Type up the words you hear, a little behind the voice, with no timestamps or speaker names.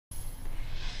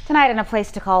Tonight on A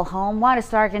Place to Call Home, Wanda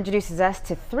Stark introduces us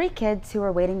to 3 kids who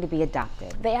are waiting to be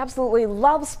adopted. They absolutely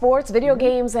love sports, video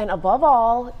games, and above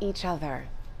all, each other.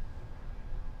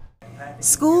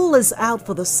 School is out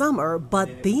for the summer,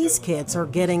 but these kids are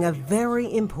getting a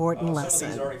very important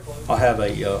lesson. I have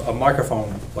a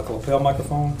microphone, like a lapel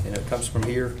microphone, and it comes from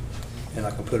here, and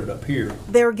I can put it up here.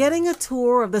 They're getting a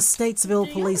tour of the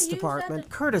Statesville Police Department,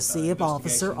 courtesy of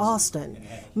Officer Austin.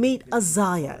 Meet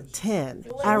Isaiah, 10,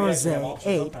 Arizay,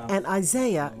 8, and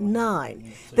Isaiah,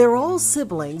 9. They're all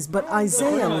siblings, but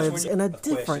Isaiah lives in a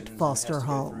different foster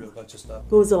home.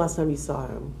 When was the last time you saw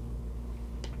him?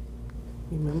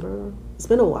 You remember? It's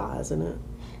been a while, hasn't it?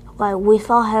 Like, we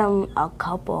saw him a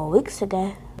couple of weeks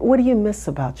ago. What do you miss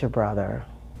about your brother?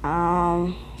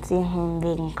 Seeing him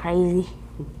being crazy.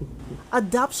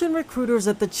 Adoption recruiters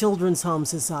at the Children's Home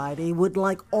Society would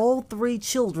like all 3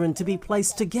 children to be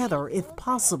placed together if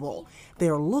possible.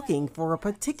 They're looking for a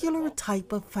particular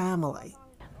type of family.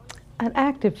 An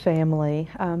active family.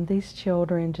 These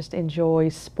children just enjoy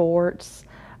sports,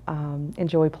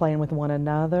 enjoy playing with one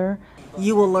another.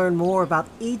 You will learn more about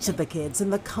each of the kids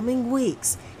in the coming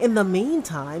weeks. In the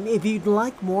meantime, if you'd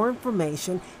like more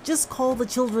information, just call the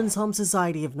Children's Home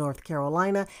Society of North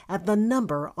Carolina at the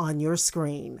number on your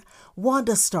screen.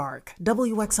 Wanda Stark,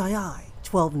 WXII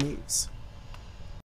 12 News.